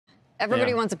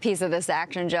Everybody wants a piece of this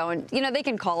action, Joe. And, you know, they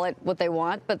can call it what they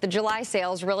want, but the July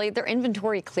sales, really, they're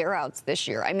inventory clearouts this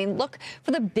year. I mean, look for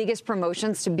the biggest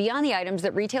promotions to be on the items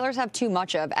that retailers have too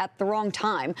much of at the wrong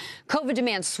time. COVID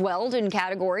demand swelled in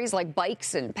categories like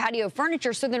bikes and patio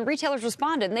furniture, so then retailers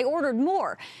responded and they ordered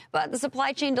more. But the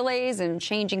supply chain delays and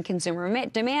changing consumer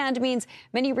demand means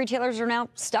many retailers are now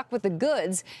stuck with the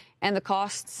goods and the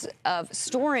costs of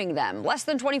storing them. Less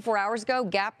than 24 hours ago,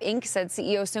 Gap Inc. said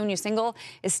CEO Sonia Singhal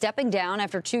is stepping down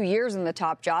after 2 years in the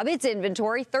top job. Its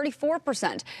inventory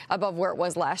 34% above where it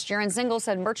was last year. And Singhal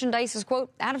said merchandise is,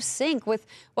 quote, out of sync with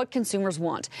what consumers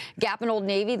want. Gap and Old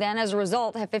Navy then, as a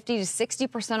result, have 50 to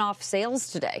 60% off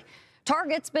sales today.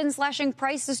 Target's been slashing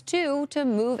prices, too, to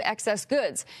move excess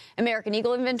goods. American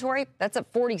Eagle inventory, that's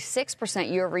up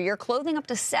 46% year over year, clothing up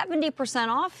to 70%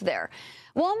 off there.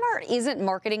 Walmart isn't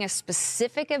marketing a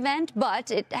specific event,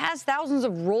 but it has thousands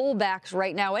of rollbacks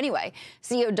right now anyway.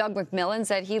 CEO Doug McMillon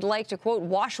said he'd like to, quote,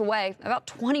 wash away about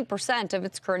 20% of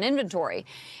its current inventory.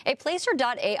 A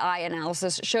Placer.ai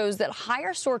analysis shows that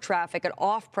higher store traffic at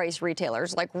off-price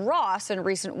retailers like Ross in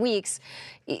recent weeks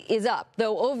is up,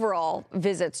 though overall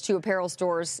visits to apparel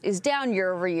stores is down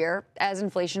year over year as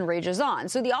inflation rages on.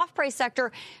 So the off-price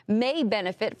sector may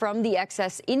benefit from the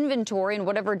excess inventory and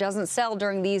whatever doesn't sell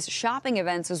during these shopping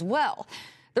events as well.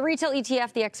 The retail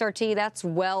ETF, the XRT, that's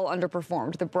well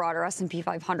underperformed the broader S&P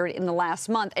 500 in the last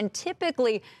month. And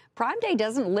typically, Prime Day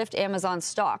doesn't lift Amazon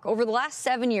stock. Over the last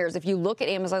 7 years, if you look at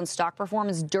Amazon's stock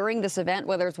performance during this event,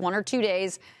 whether it's 1 or 2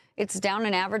 days, it's down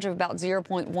an average of about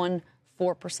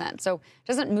 0.14%. So it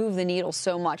doesn't move the needle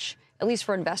so much, at least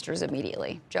for investors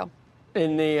immediately. Joe?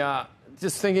 In the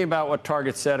just thinking about what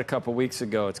Target said a couple weeks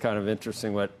ago, it's kind of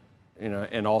interesting what, you know,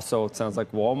 and also it sounds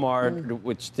like Walmart,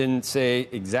 which didn't say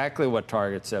exactly what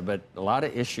Target said, but a lot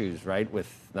of issues, right, with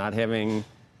not having,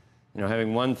 you know,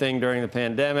 having one thing during the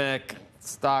pandemic,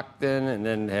 stocked in, and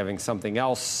then having something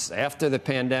else after the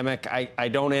pandemic. I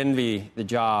don't envy the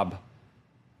job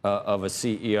of a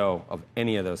CEO of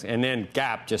any of those. And then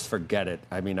Gap, just forget it.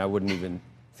 I mean, I wouldn't even.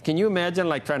 Can you imagine,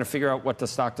 like, trying to figure out what to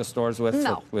stock the stores with?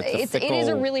 No, it is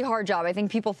a really hard job. I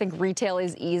think people think retail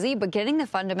is easy, but getting the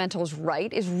fundamentals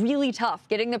right is really tough.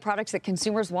 Getting the products that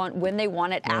consumers want when they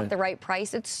want it at the right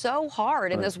price, it's so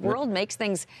hard. And this world makes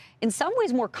things, in some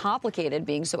ways, more complicated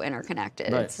being so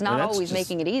interconnected. It's not always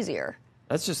making it easier.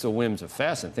 That's just the whims of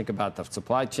fashion. Think about the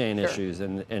supply chain issues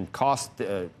and cost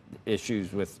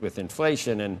issues with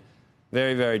inflation, and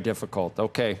very, very difficult.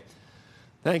 Okay.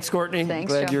 Thanks, Courtney.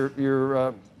 Thanks, Glad Joe.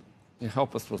 you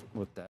help us with that.